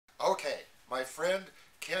Okay, my friend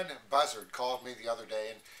Ken Buzzard called me the other day,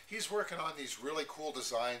 and he's working on these really cool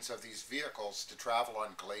designs of these vehicles to travel on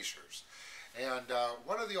glaciers. And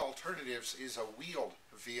one of the alternatives is a wheeled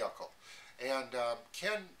vehicle. And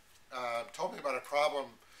Ken told me about a problem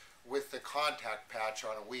with the contact patch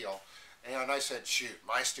on a wheel. And I said, shoot,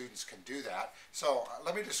 my students can do that. So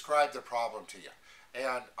let me describe the problem to you.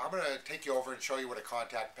 And I'm going to take you over and show you what a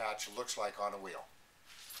contact patch looks like on a wheel.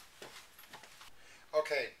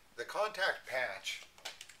 Okay, the contact patch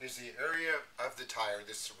is the area of the tire,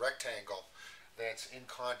 this rectangle, that's in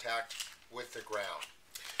contact with the ground.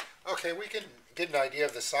 Okay, we can get an idea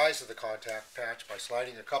of the size of the contact patch by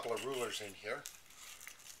sliding a couple of rulers in here.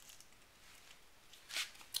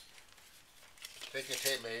 Taking a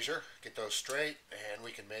tape measure, get those straight, and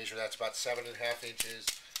we can measure, that's about 7.5 inches,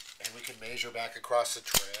 and we can measure back across the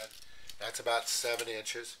tread, that's about 7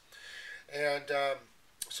 inches. And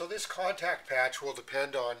so this contact patch will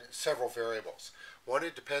depend on several variables. One,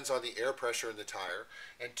 it depends on the air pressure in the tire,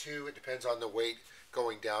 and two, it depends on the weight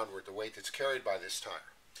going downward, the weight that's carried by this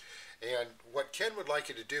tire. And what Ken would like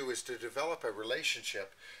you to do is to develop a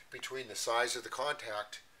relationship between the size of the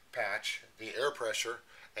contact patch, the air pressure,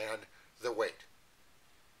 and the weight.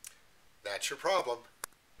 That's your problem.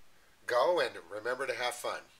 Go and remember to have fun.